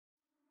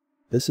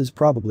This is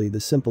probably the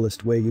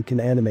simplest way you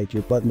can animate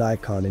your button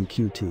icon in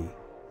Qt.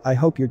 I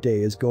hope your day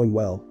is going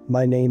well.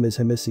 My name is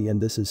Hamisi and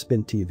this is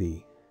Spin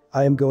TV.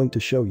 I am going to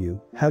show you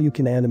how you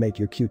can animate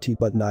your Qt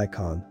button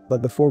icon,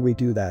 but before we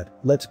do that,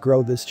 let's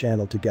grow this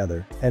channel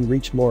together and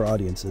reach more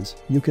audiences.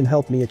 You can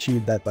help me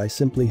achieve that by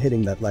simply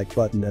hitting that like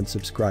button and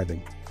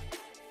subscribing.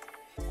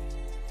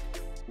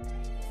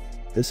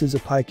 This is a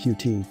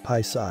Pyqt,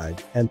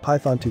 PySide, and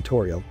Python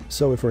tutorial,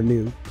 so if you're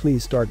new,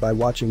 please start by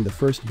watching the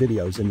first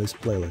videos in this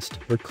playlist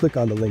or click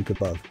on the link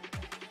above.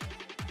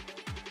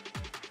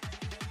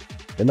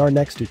 In our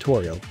next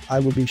tutorial, I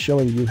will be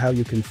showing you how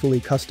you can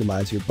fully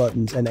customize your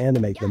buttons and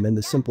animate them in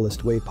the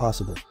simplest way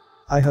possible.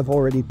 I have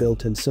already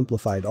built and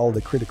simplified all the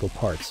critical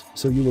parts,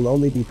 so you will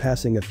only be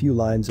passing a few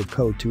lines of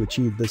code to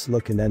achieve this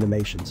look in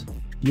animations.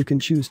 You can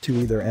choose to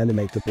either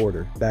animate the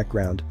border,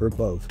 background, or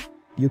both.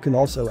 You can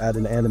also add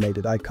an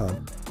animated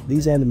icon.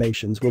 These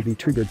animations will be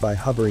triggered by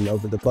hovering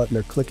over the button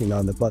or clicking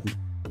on the button.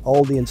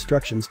 All the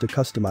instructions to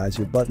customize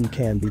your button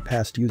can be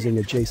passed using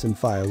a JSON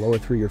file or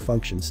through your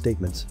function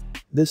statements.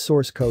 This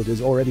source code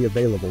is already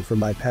available for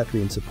my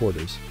Patreon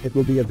supporters. It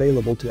will be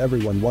available to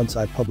everyone once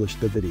I publish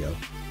the video.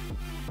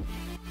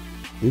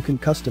 You can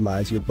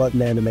customize your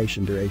button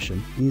animation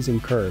duration, ease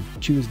and curve,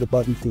 choose the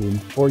button theme,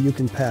 or you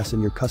can pass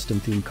in your custom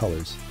theme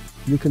colors.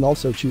 You can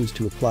also choose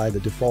to apply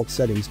the default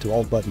settings to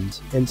all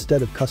buttons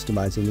instead of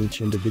customizing each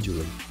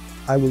individually.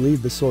 I will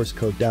leave the source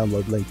code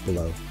download link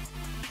below.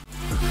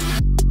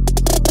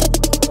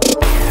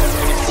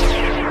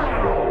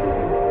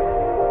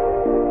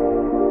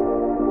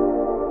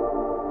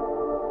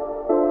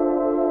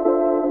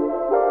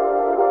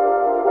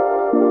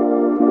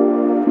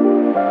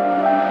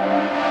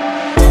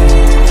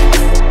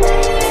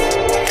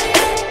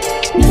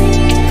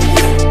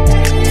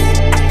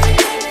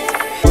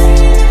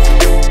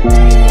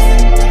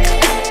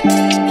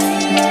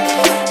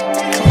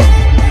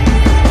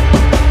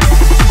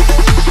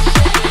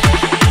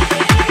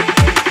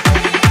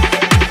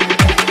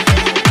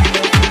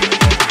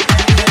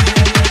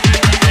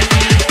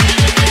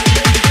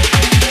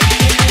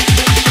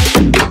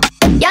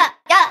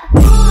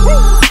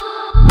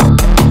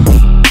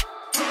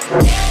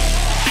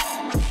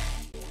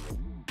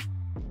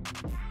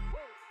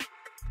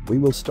 We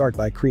will start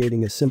by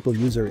creating a simple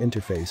user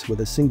interface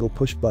with a single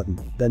push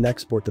button, then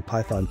export the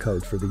Python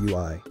code for the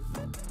UI.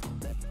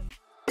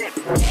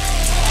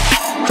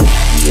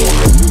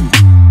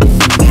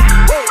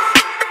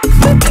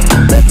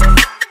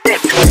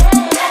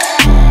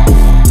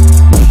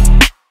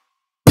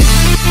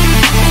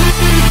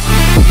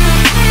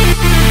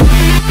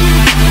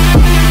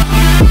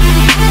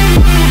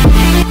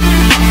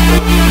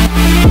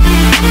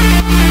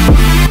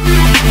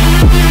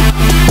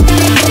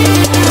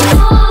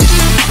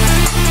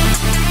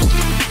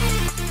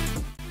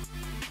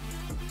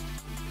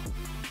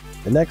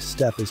 The next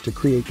step is to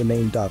create the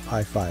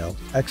main.py file,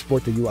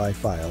 export the UI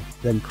file,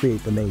 then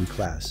create the main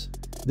class.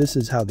 This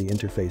is how the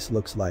interface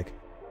looks like.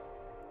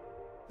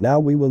 Now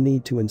we will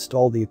need to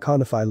install the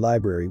Iconify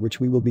library which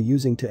we will be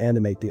using to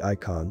animate the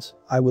icons.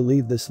 I will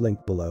leave this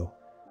link below.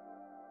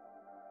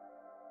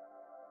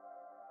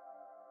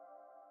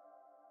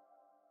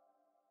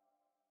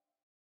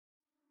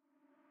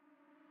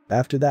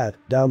 After that,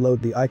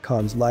 download the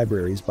icons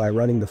libraries by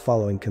running the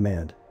following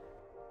command.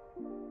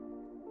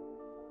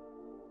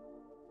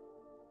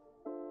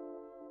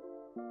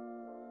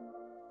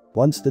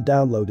 Once the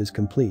download is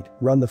complete,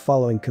 run the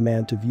following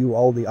command to view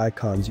all the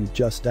icons you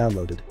just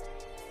downloaded.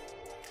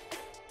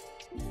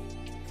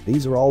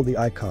 These are all the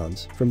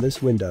icons. From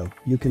this window,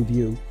 you can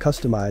view,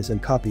 customize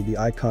and copy the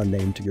icon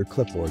name to your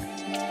clipboard.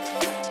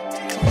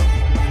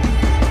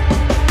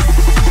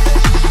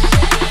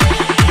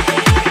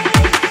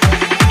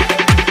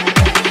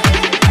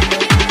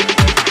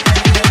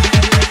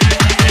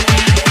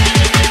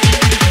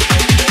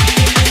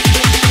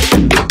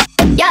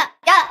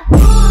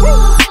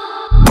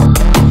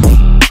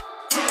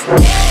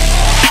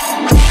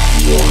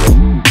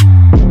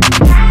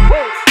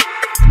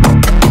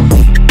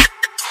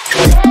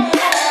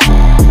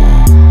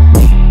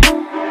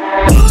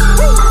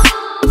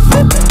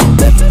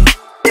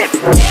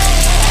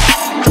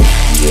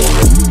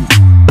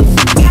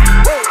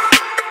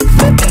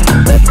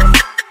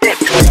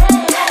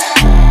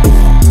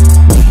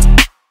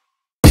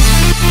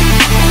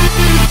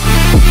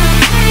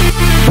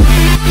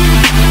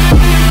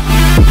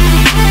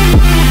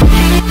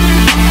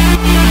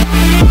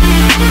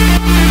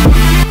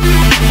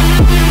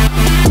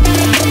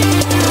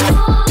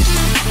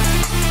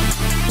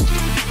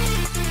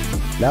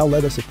 Now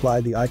let us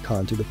apply the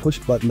icon to the push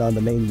button on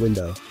the main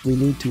window. We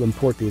need to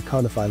import the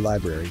Iconify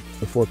library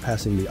before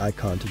passing the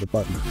icon to the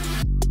button.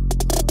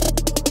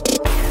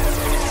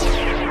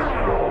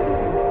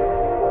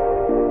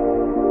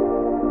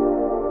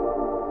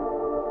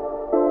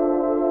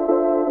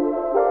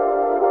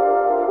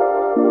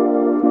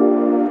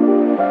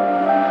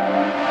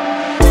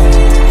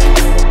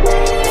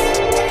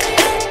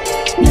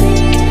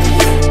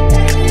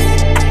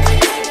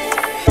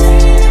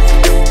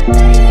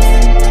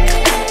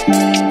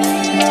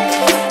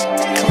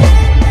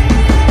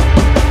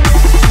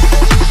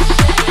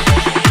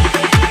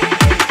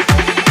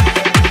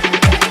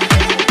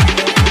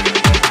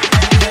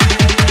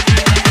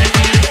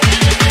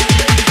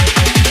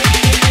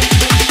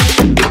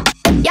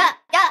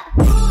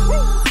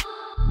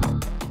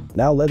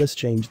 Now let us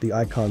change the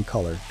icon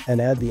color and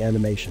add the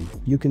animation.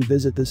 You can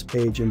visit this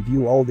page and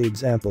view all the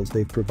examples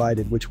they've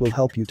provided, which will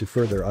help you to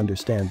further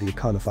understand the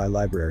Iconify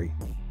library.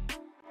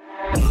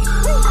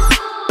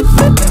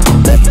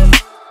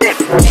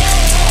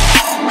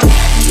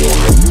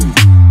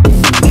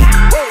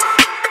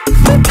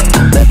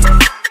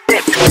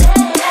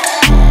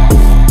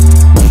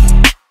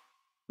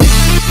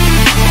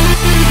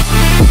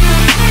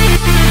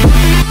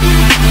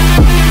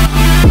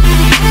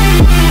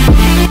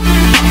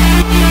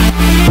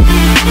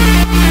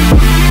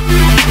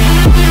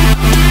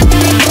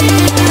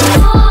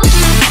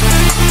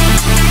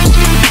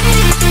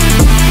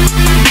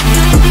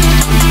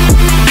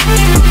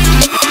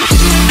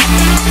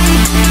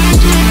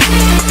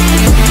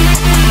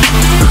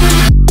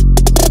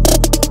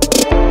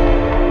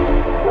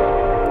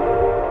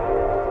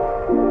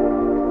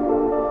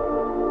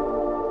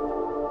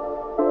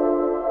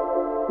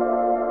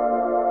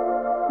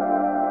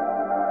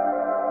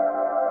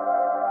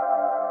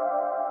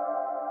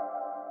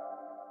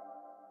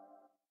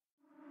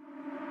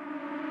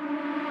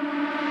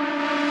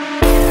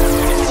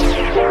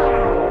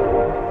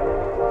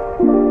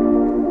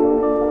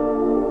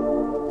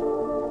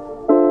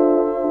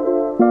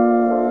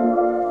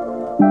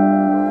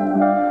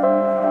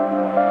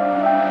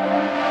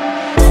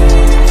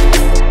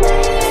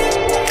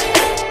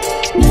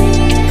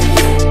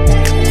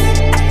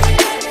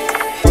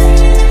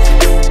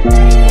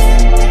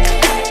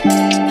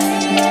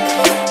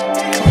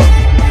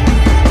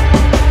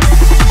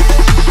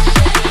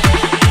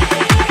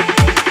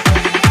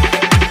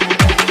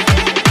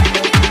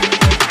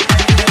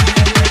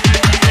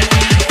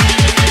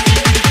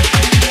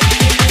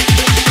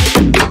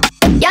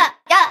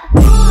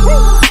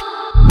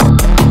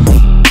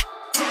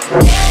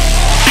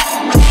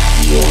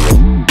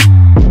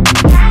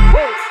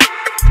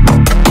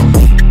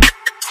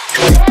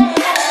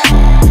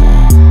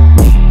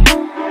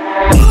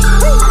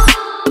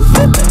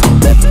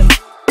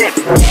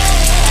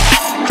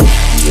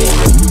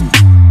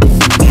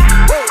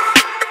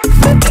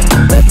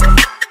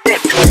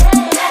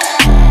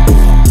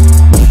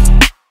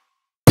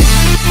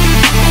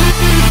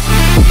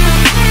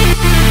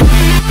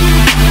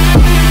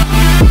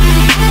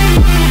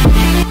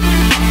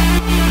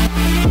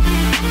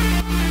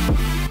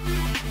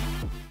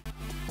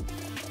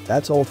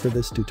 That's all for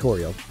this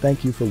tutorial.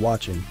 Thank you for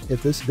watching.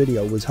 If this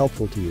video was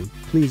helpful to you,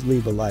 please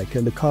leave a like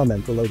and a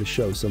comment below to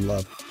show some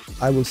love.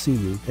 I will see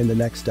you in the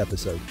next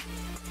episode.